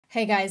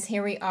Hey guys,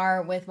 here we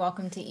are with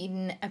Welcome to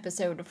Eden,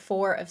 episode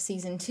 4 of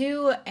season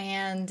 2,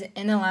 and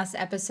in the last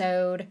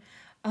episode,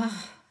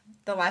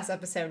 the last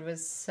episode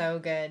was so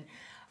good.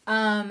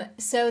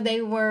 So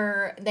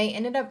they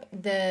ended up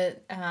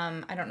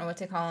I don't know what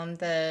to call them,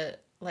 the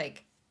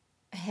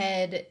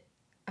head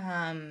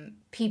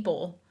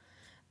people,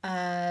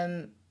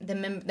 the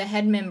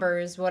head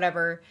members,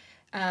 whatever,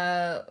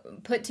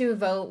 put to a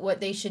vote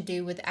what they should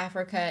do with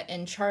Africa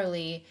and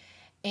Charlie,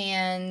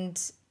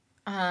 and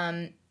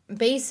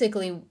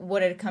basically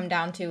what it had come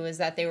down to is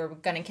that they were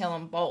going to kill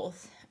them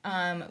both,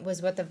 was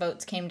what the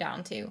votes came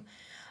down to.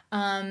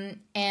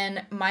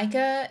 And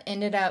Micah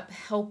ended up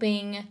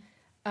helping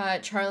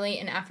Charlie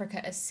and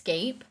Africa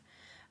escape.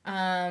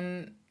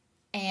 And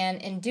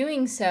in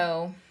doing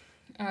so,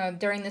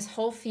 during this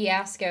whole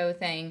fiasco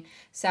thing,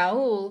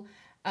 Saul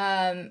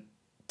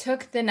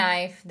took the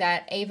knife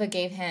that Eva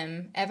gave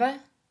him. Eva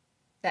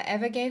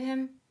gave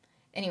him?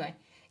 Anyway,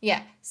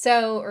 yeah.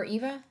 So, or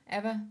Eva?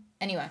 Eva?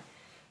 Anyway.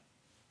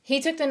 He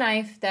took the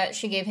knife that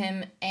she gave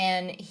him,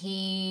 and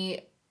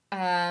he,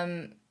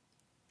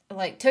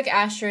 took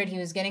Astrid. He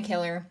was gonna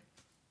kill her.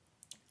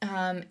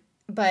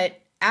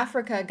 But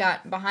Africa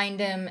got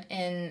behind him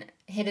and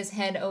hit his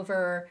head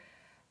over,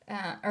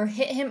 or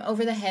hit him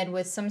over the head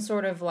with some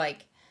sort of,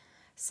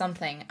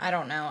 something. I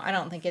don't know. I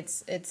don't think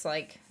it's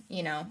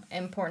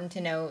important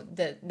to know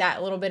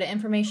that little bit of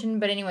information.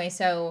 But anyway,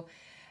 so,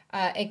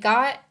 it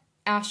got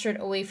Astrid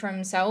away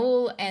from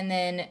Saul, and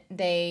then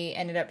they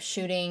ended up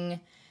shooting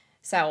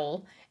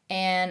Saul,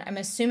 and I'm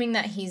assuming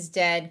that he's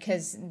dead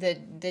because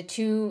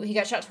he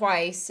got shot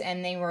twice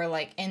and they were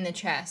in the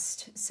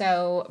chest.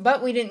 So,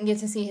 but we didn't get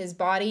to see his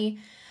body.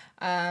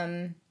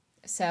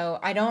 So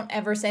I don't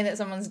ever say that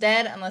someone's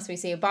dead unless we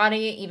see a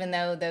body, even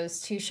though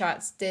those two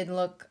shots did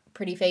look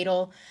pretty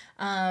fatal.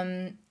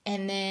 And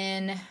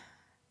then,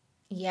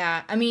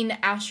 yeah, I mean,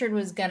 Astrid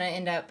was gonna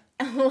end up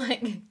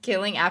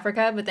killing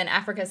Africa, but then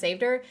Africa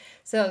saved her.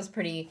 So that was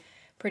pretty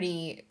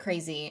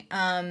crazy.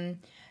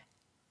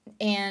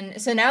 And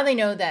so now they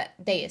know that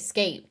they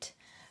escaped.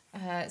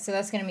 So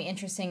that's going to be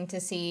interesting to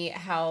see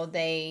how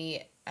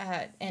they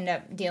end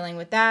up dealing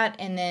with that.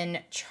 And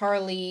then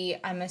Charlie,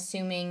 I'm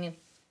assuming,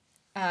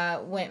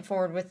 went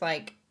forward with,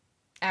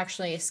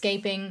 actually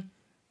escaping.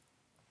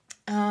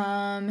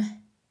 Trying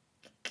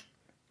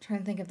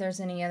to think if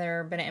there's any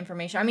other bit of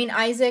information. I mean,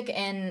 Isaac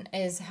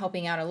is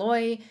helping out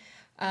Aloy.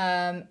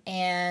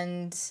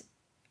 And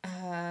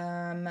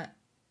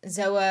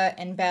Zoa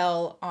and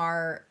Belle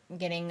are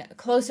getting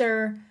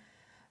closer.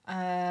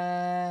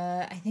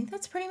 I think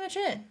that's pretty much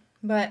it.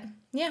 But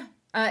yeah,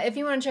 if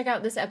you want to check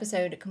out this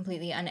episode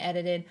completely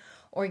unedited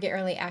or get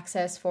early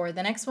access for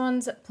the next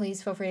ones,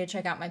 please feel free to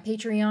check out my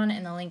Patreon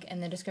and the link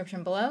in the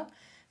description below.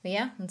 But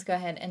yeah, let's go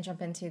ahead and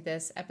jump into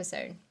this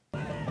episode.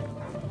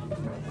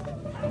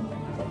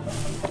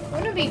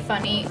 Wouldn't it be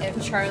funny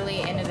if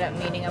Charlie ended up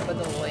meeting up with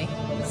Aloy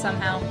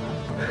somehow?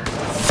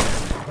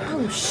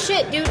 Oh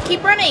shit, dude,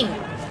 keep running!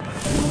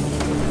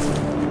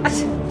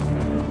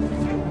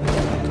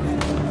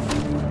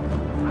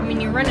 I mean,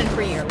 you're running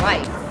for your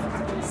life,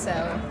 so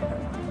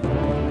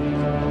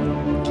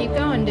keep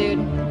going, dude.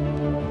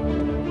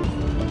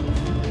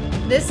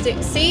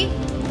 See?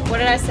 What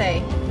did I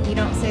say? You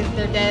don't say that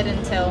they're dead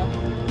until,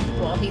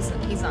 well, he's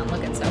not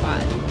looking so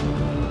hot.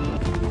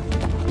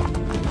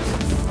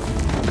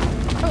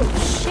 Oh,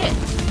 shit.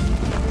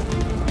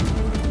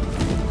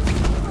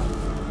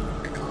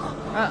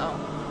 Uh-oh.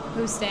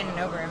 Who's standing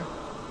over him?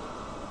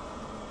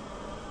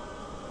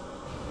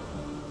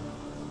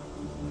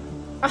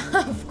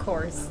 Of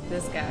course,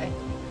 this guy.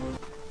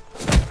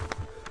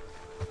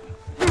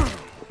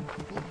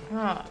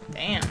 Oh,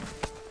 damn.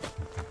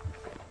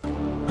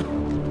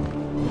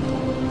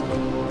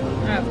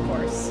 Of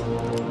course.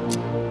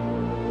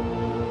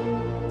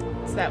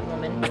 It's that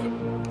woman.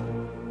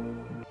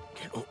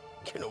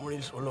 Que no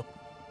morir solo.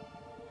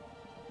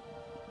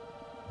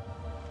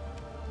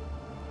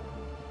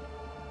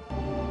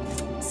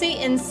 See,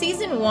 in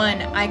season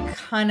 1, I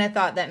kind of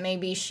thought that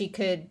maybe she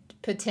could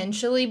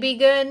potentially be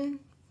good.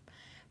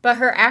 But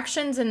her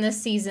actions in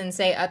this season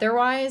say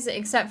otherwise,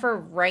 except for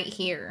right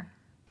here.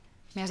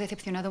 Me has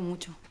decepcionado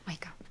mucho,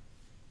 Maika.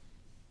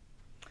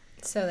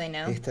 So they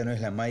know. Esta no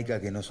es la Maika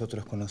que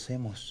nosotros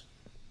conocemos.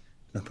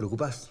 ¿Nos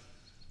preocupas?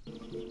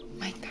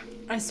 Maika.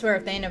 I swear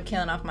if they end up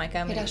killing off Micah,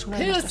 I'm Eras una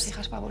de nuestras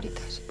hijas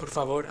favoritas. Por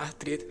favor,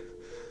 Astrid.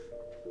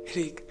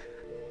 Eric.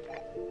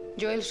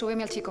 Joel,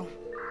 súbeme al chico.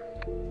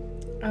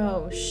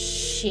 Oh,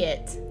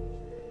 shit.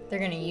 They're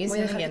gonna use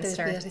him against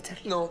her.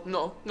 No,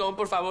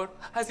 por favor.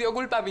 Ha sido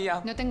culpa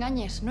mía. No te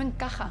engañes, no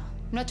encaja.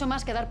 No ha hecho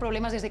más que dar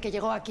problemas desde que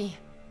llegó aquí.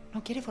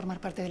 No quiere formar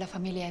parte de la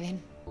familia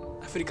Eden.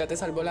 África te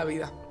salvó la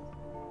vida.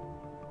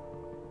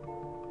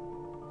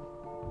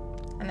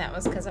 And that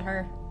was because of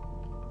her.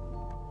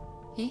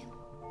 ¿Y?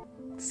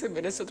 Se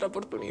merece otra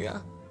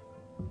oportunidad.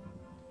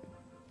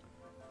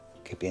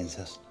 ¿Qué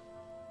piensas?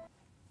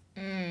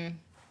 God.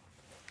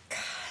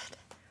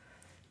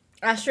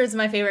 Astrid's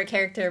my favorite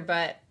character,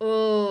 but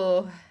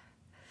ooh.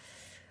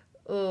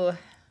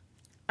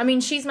 I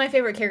mean, she's my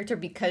favorite character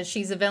because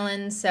she's a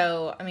villain,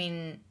 so, I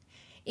mean,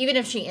 even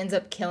if she ends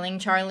up killing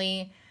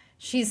Charlie,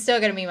 she's still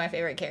gonna be my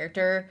favorite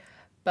character.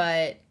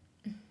 But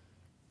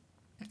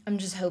I'm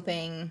just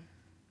hoping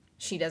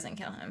she doesn't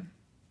kill him.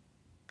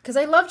 Because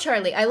I love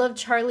Charlie. I love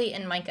Charlie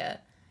and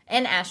Micah.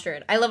 And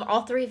Astrid. I love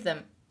all three of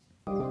them.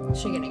 Is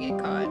she gonna get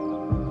caught?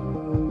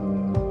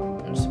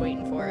 I'm just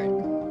waiting for it.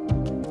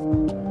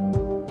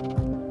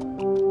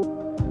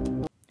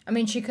 I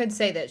mean, she could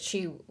say that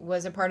she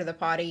was a part of the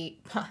party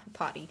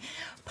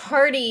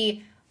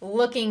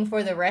looking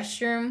for the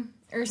restroom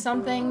or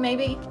something,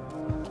 maybe.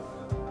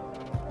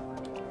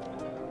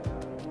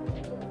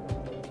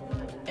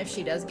 If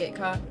she does get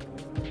caught.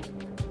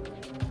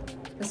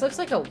 This looks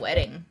like a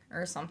wedding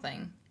or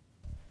something.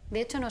 De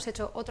hecho, no has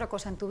hecho otra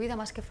cosa en tu vida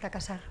más que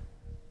fracasar.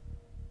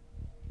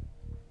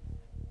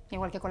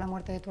 Igual que con la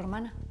muerte de tu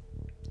hermana.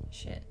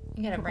 Shit.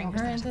 You gotta bring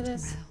her into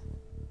this.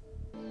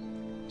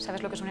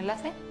 ¿Sabes lo que es un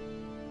enlace?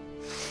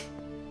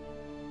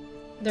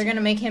 They're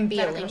gonna make him be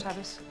Claro a que lo link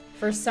sabes.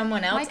 for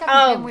someone else. Micah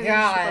cumplía Oh, muy bien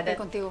su papel God.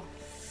 contigo.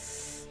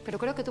 Pero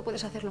creo que tú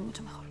puedes hacerlo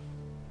mucho mejor.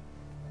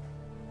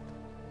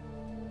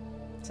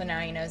 So now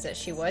he knows that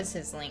she was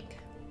his link.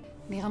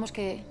 Digamos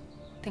que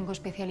tengo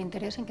especial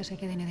interés en que se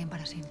quede en Eden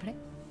para siempre.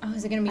 Oh,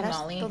 is it gonna be Harás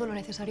Molly? todo lo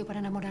necesario para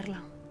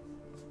enamorarla.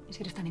 Y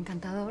si eres tan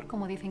encantador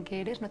como dicen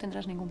que eres, no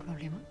tendrás ningún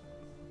problema.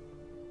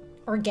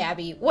 Or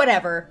Gabby.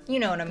 Whatever. You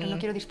know what I Pero mean. no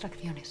quiero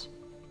distracciones.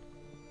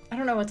 I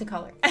don't know what to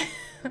call her.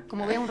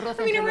 Como vea un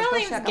roce I mean, entre her los dos,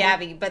 name's se acabó.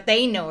 Gabby, but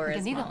they know her as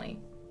 ¿Entendido? Molly.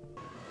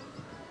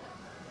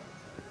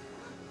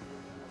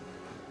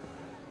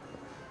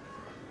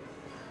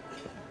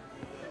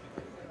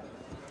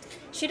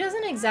 She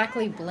doesn't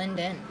exactly blend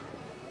in.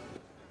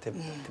 Te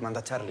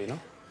manda Charlie, ¿no?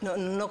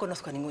 No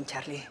conozco a ningún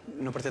Charlie.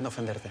 No pretendo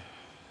ofenderte.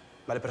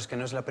 Vale, pero es que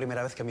no es la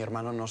primera vez que mi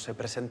hermano no se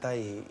presenta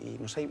y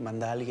no sé,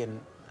 manda a alguien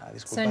a So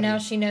disculparle. now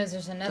she knows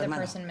there's another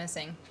hermano. person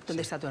missing.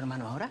 ¿Dónde está tu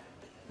hermano ahora?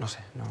 No sé,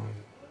 no...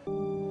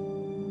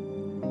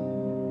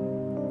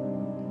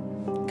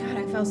 God,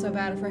 I felt so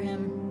bad for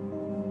him.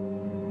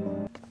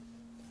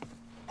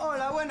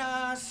 Hola,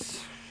 buenas.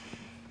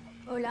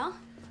 Hola.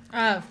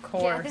 Of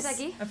course. haces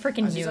aquí? I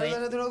freaking ¿Así knew saludas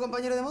it. a tu nuevo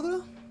compañero de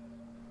módulo?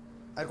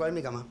 Al cual es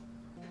mi cama.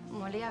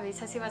 Molly,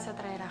 avisa si vas a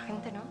traer a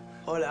gente, ¿no?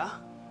 Hola.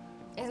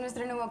 Es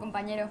nuestro nuevo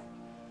compañero.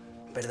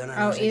 Perdona,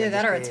 Oh, no sé, either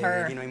ya that or que it's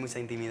her. aquí no hay mucha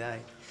intimidad,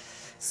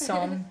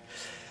 Some.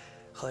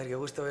 Joder, qué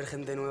gusto ver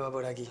gente nueva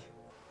por aquí.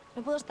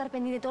 No puedo estar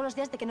pendiente todos los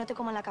días de que no te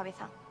coman la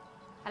cabeza.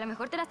 A lo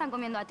mejor te la están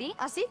comiendo a ti.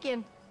 ¿Ah, sí?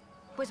 ¿Quién?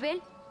 Pues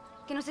Bel,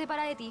 que no se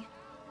separa de ti.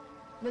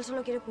 Bel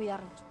solo quiere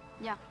cuidarnos.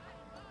 Ya.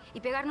 Y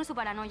pegarnos su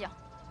paranoia.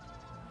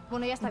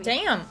 Bueno, ya está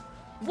bien. Damn.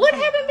 What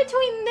happened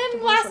between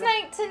them last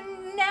night to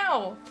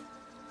now?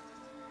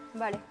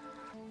 Vale.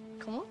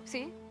 ¿Cómo?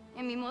 Sí,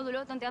 en mi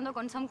módulo, tonteando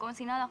con Sam como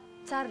si nada.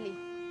 Charlie.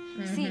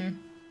 Sí.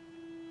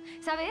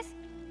 ¿Sabes?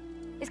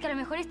 Es que a lo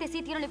mejor este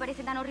sitio no le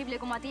parece tan horrible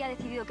como a ti ha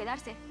decidido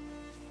quedarse.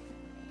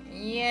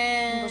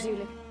 Yeah.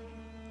 Imposible.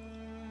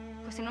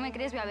 Pues si no me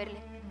crees, ve a verle.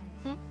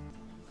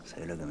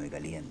 ¿Sabes lo que me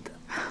calienta?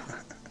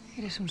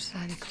 Eres un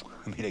sádico.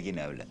 Mira quién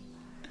habla.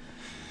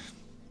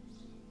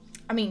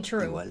 I mean,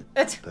 true. Igual,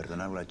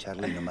 perdonarlo a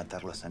Charlie y no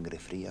matarlo a sangre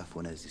fría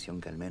fue una decisión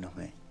que al menos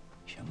me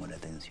llamó la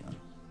atención.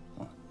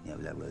 Oh, ni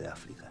hablarlo de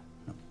África,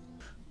 ¿no?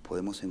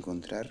 Podemos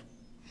encontrar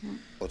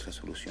otra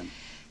solución.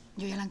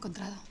 Yo ya la he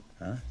encontrado.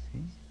 ¿Ah,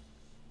 sí?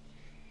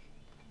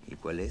 ¿Y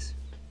cuál es?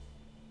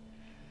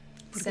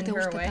 ¿Por qué Send te her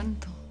gusta away.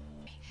 tanto?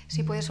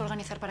 Si puedes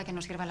organizar para que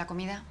nos sirvan la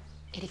comida,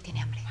 Eric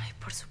tiene hambre. Ay,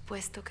 por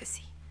supuesto que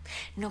sí.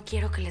 No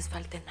quiero que les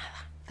falte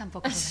nada.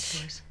 Tampoco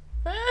sobreactúes.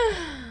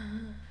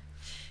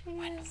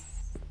 Bueno.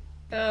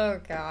 Oh,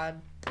 God.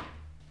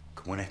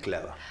 Como una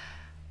esclava.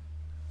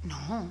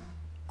 No,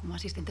 como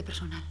asistente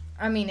personal.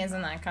 I mean,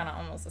 isn't that kind of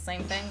almost the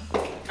same thing?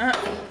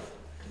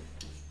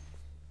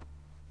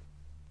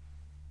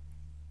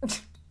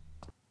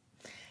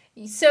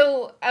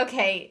 So,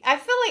 okay, I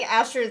feel like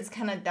Astrid's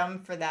kind of dumb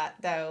for that,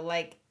 though.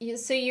 Like,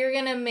 so you're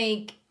gonna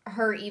make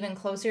her even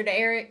closer to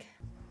Eric?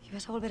 Y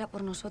vas a volver a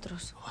por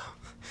nosotros.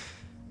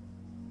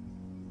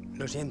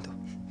 Lo siento.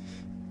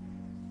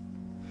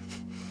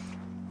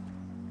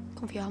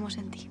 Confiábamos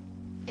en ti.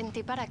 ¿En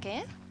ti para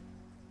qué?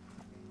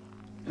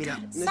 Mira,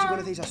 no sé si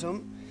conocéis a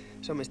Som.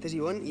 Som, este es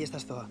Ivonne y esta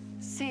es Zoa.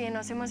 Sí,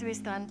 nos hemos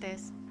visto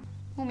antes.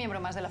 Un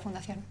miembro más de la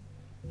fundación.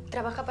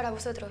 Trabaja para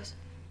vosotros.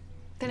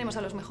 Tenemos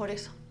a los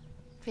mejores.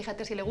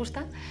 Fíjate si le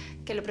gusta,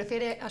 que lo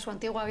prefiere a su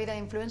antigua vida de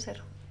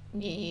influencer.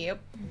 Yep,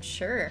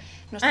 sure.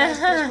 Nos traes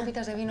 3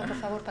 copitas de vino, por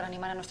favor, para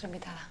animar a nuestra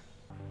invitada.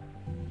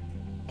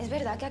 ¿Es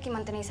verdad que aquí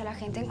mantenéis a la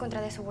gente en contra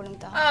de su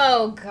voluntad?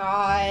 Oh,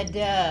 God.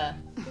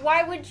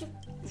 Why would you...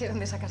 ¿De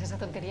dónde sacas esa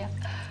tontería?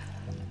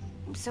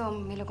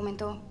 Som me lo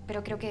comentó,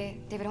 pero creo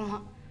que de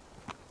broma.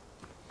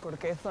 ¿Por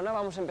qué zona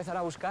vamos a empezar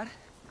a buscar?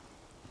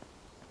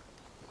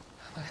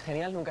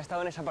 Genial, nunca he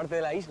estado en esa parte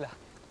de la isla.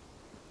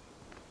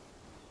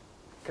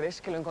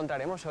 ¿Crees que lo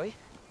encontraremos hoy?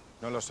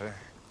 No lo sé.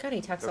 God,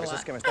 he talks Lo a que sé lot.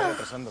 es que me está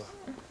retrasando.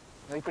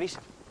 Me doy prisa.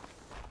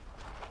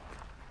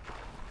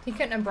 He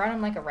couldn't have brought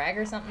him like a rag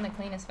or something to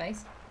clean his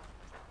face?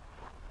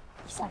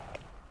 Está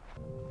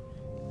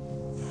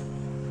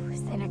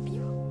en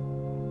activo.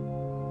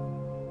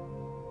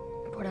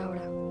 Por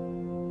ahora.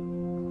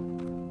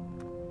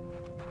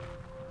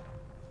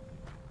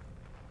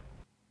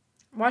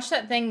 Watch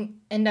that thing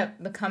end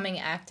up becoming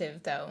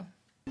active, though.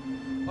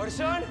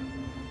 Orson!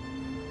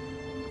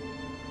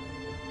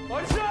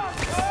 Orson!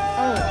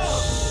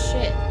 Oh,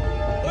 shit.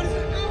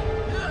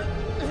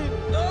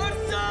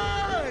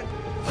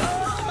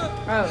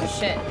 Oh,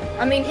 shit.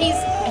 I mean,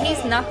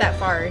 he's not that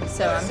far,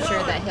 so I'm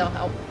sure that he'll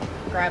help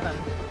grab him.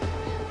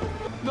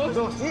 Te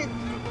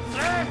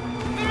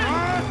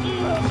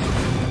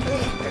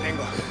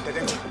tengo.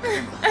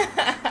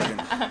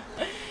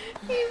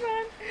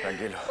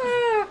 Tranquilo.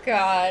 Oh,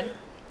 God.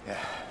 Yeah.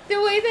 The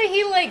way that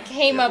he, like,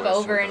 came up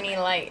over and he,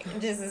 like,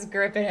 just is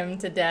gripping him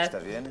to death.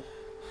 ¿Estás bien?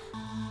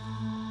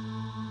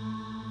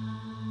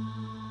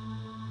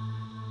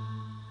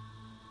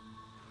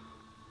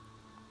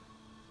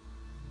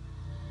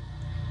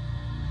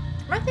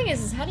 My thing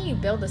is how do you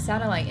build a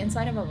satellite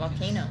inside of a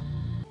volcano?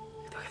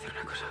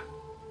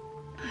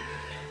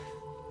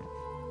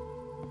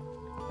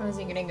 Or is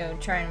he gonna go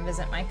try and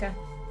visit Micah?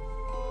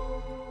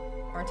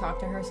 Or talk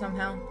to her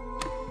somehow?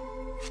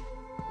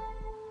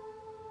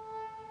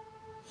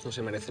 No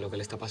se merece lo que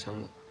le está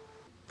pasando.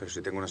 Pero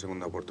si tengo una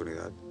segunda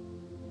oportunidad,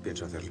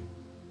 pienso hacerlo.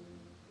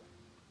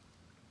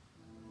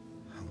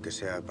 Aunque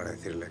sea para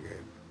decirle que...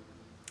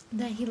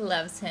 That he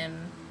loves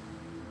him.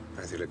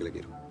 Para decirle que le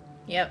quiero.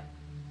 Yep.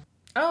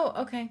 Oh,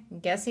 okay.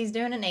 Guess he's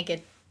doing it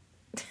naked.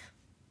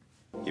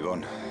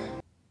 Yvonne,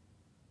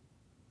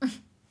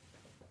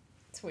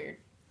 It's weird.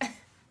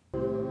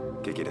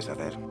 ¿qué quieres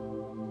hacer?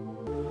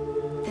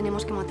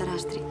 Tenemos que matar a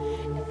Astrid.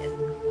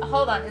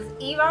 Hold on, is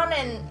Yvonne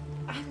and...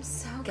 I'm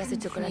so ¿Qué has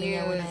hecho con la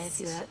niña buena de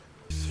ciudad?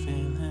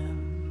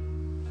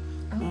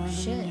 Oh,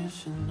 shit.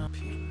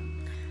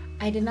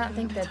 I did not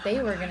think that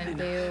they were gonna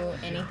do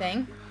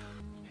anything.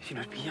 Si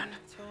nos pillan,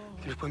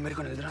 que nos pueden ver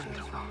con el dron,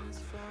 tronco.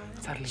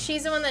 Charlie.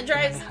 She's the one that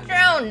drives the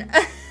drone.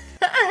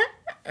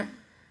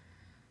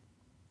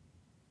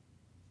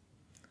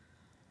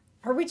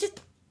 Are we just...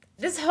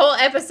 This whole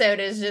episode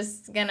is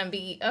just gonna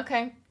be...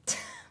 Okay.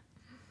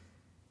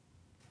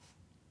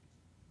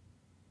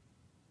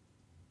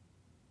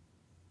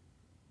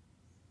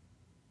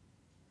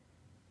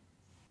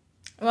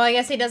 Well, I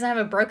guess he doesn't have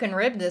a broken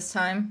rib this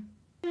time.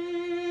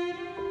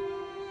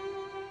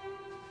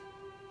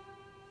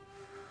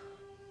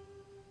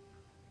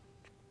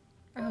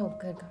 Oh,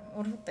 good God.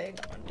 What are they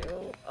gonna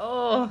do?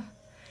 Oh.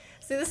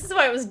 See, this is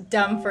why it was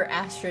dumb for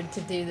Astrid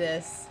to do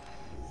this.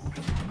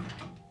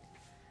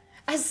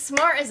 As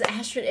smart as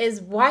Astrid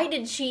is, why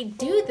did she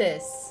do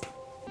this?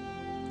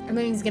 And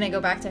then he's gonna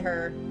go back to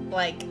her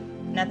like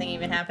nothing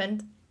even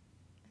happened.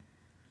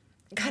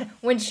 God,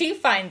 when she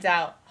finds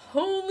out,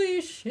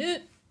 holy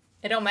shit.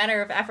 It don't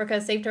matter if Africa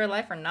saved her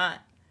life or not.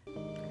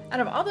 Out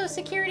of all those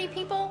security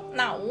people,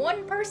 not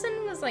one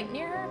person was like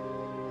near her.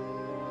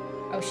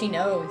 Oh, she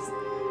knows.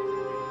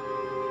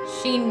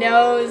 She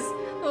knows.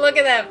 Look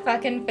at that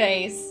fucking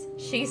face.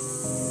 She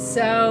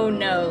so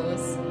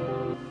knows.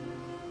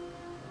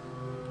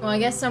 Well, I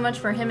guess so much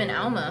for him and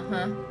Alma,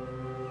 huh?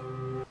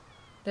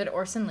 Did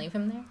Orson leave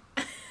him there?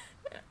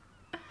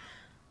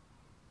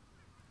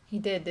 He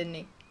did, didn't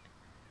he?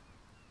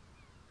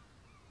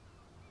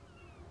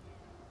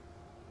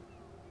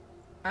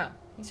 Oh,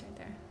 he's right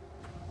there.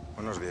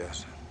 Buenos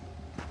días.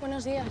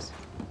 Buenos días.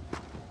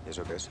 ¿Y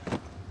eso qué es?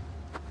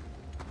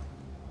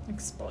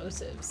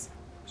 Explosives.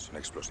 ¿Son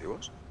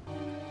explosivos?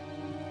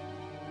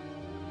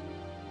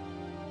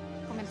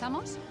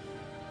 ¿Comenzamos?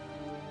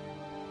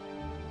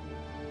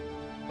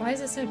 Why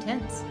is it so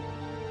tense?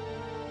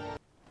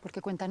 Porque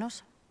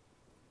cuéntanos,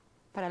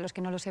 para los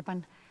que no lo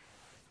sepan,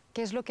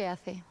 ¿qué es lo que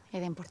hace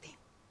Eden por ti?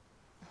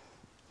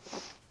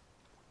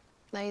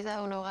 David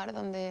a un hogar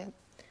donde...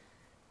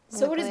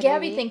 So what does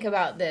Gabby think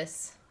about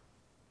this?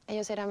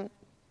 Ellos eran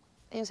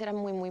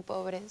muy, muy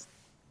pobres.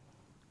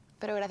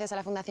 Pero gracias a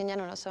la fundación ya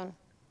no lo son.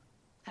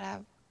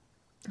 Ahora...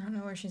 I don't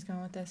know where she's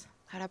going with this.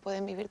 Ahora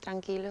pueden vivir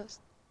tranquilos,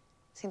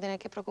 sin tener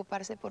que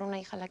preocuparse por una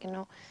hija a la que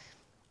no...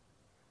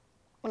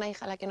 Una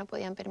hija a la que no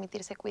podían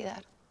permitirse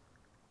cuidar.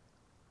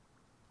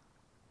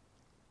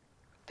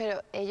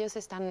 Pero ellos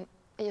están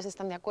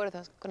de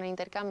acuerdo con el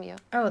intercambio.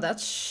 Oh,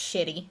 that's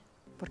shitty.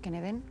 Porque en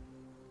Eden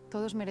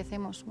todos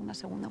merecemos una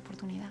segunda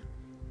oportunidad.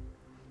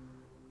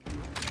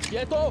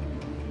 ¡Quieto!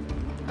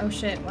 Oh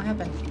shit, what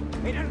happened?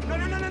 Mira,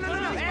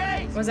 no.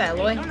 ¡Ey! Was that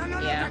Aloy? No,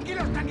 Yeah.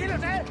 tranquilos,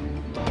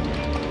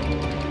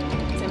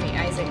 It's gonna be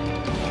Isaac.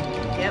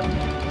 Yep.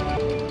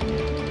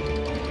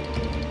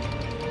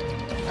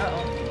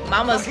 Uh-oh.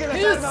 Mama's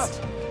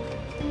pissed.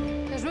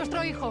 Es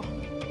nuestro hijo.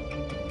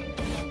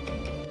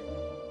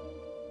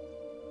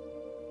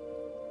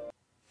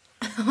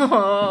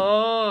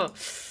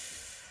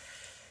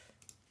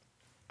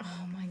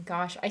 Oh my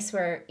gosh, I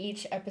swear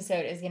each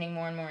episode is getting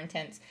more and more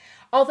intense.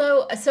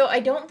 Although, so I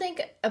don't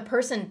think a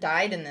person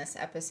died in this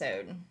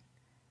episode.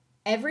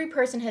 Every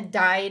person had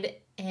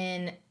died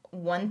in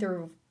 1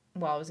 through,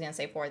 well, I was going to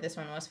say 4. This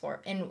one was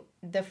 4. In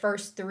the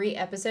first 3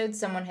 episodes,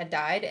 someone had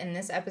died. In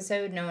this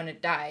episode, no one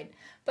had died.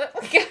 But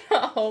we got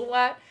a whole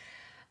lot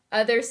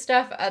other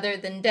stuff other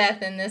than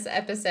death in this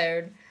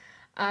episode.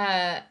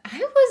 I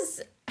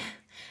was...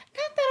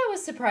 Not that I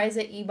was surprised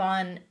that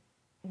Ebon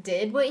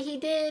did what he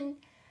did,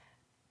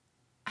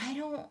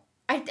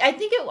 I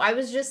think I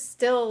was just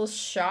still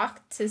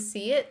shocked to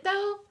see it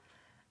though.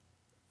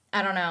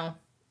 I don't know.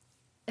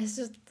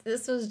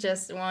 This was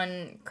just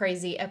one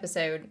crazy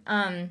episode.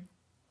 I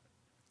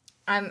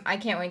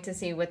can't wait to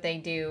see what they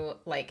do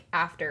like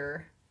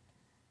after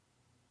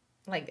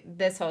like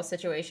this whole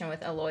situation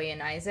with Aloy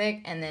and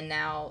Isaac, and then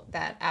now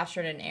that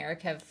Astrid and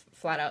Eric have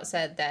flat out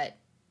said that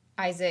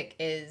Isaac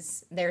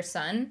is their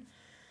son.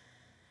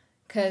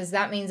 Because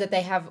that means that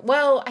they have,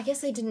 well, I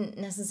guess they didn't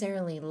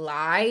necessarily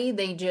lie.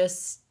 They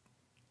just,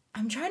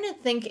 I'm trying to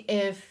think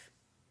if,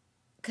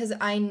 because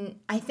I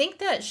think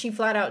that she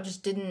flat out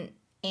just didn't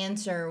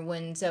answer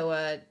when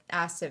Zoa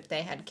asked if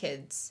they had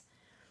kids.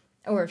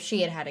 Or if she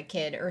had had a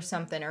kid or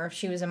something. Or if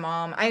she was a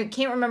mom. I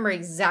can't remember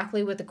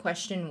exactly what the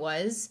question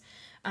was.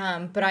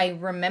 But I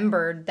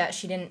remembered that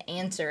she didn't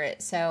answer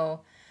it.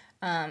 So,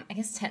 I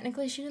guess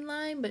technically she didn't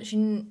lie. But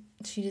she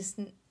just,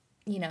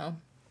 you know,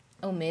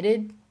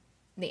 omitted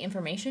the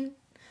information.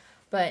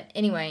 But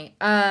anyway,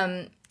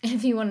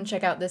 if you want to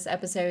check out this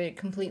episode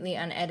completely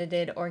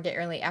unedited or get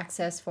early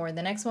access for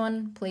the next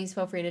one, please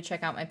feel free to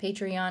check out my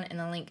Patreon and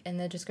the link in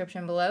the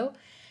description below.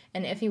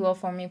 And if you will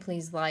for me,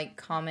 please like,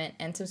 comment,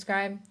 and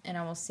subscribe, and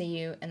I will see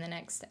you in the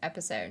next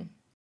episode.